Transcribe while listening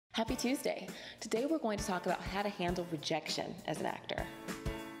Happy Tuesday! Today we're going to talk about how to handle rejection as an actor.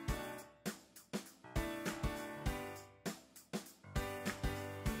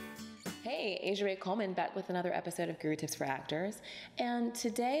 Hey, Asia Ray Coleman back with another episode of GuruTips for Actors. And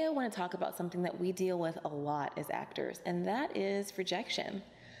today I want to talk about something that we deal with a lot as actors, and that is rejection.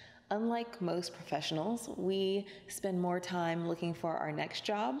 Unlike most professionals, we spend more time looking for our next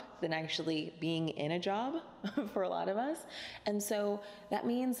job than actually being in a job for a lot of us. And so that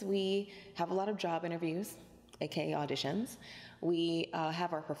means we have a lot of job interviews, aka auditions. We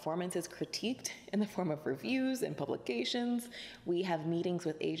have our performances critiqued in the form of reviews and publications. We have meetings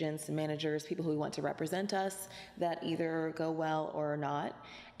with agents and managers, people who want to represent us, that either go well or not.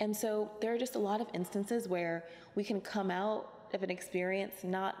 And so there are just a lot of instances where we can come out of an experience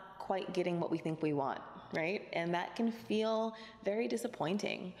not quite getting what we think we want, right? And that can feel very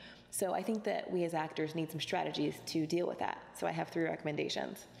disappointing. So I think that we as actors need some strategies to deal with that. So I have 3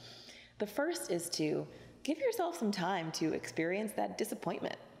 recommendations. The first is to give yourself some time to experience that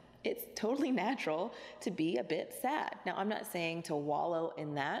disappointment. It's totally natural to be a bit sad. Now, I'm not saying to wallow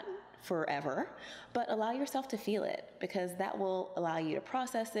in that forever, but allow yourself to feel it, because that will allow you to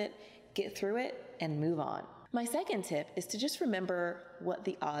process it, get through it, and move on. My second tip is to just remember what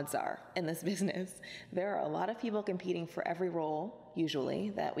the odds are in this business. There are a lot of people competing for every role,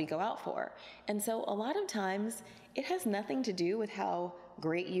 usually, that we go out for. And so a lot of times it has nothing to do with how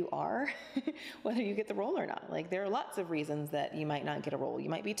great you are, whether you get the role or not. Like, there are lots of reasons that you might not get a role. You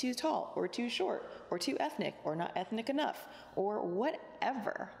might be too tall or too short or too ethnic or not ethnic enough or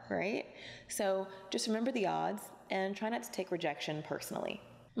whatever, right? So just remember the odds and try not to take rejection personally.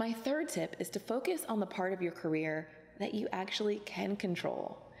 My third tip is to focus on the part of your career that you actually can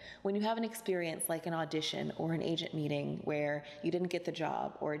control. When you have an experience like an audition or an agent meeting where you didn't get the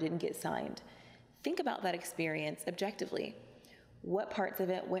job or didn't get signed, think about that experience objectively. What parts of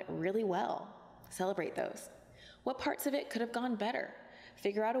it went really well? Celebrate those. What parts of it could have gone better?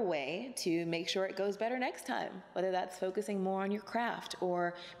 Figure out a way to make sure it goes better next time, whether that's focusing more on your craft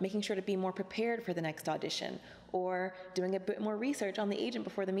or making sure to be more prepared for the next audition or doing a bit more research on the agent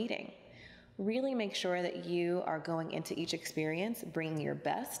before the meeting. Really make sure that you are going into each experience bringing your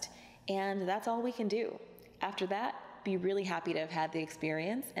best, and that's all we can do. After that, be really happy to have had the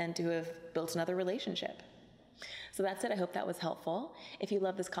experience and to have built another relationship. So that's it. I hope that was helpful. If you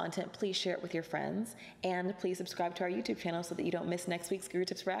love this content, please share it with your friends, and please subscribe to our YouTube channel so that you don't miss next week's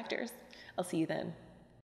GuruTips for Actors. I'll see you then.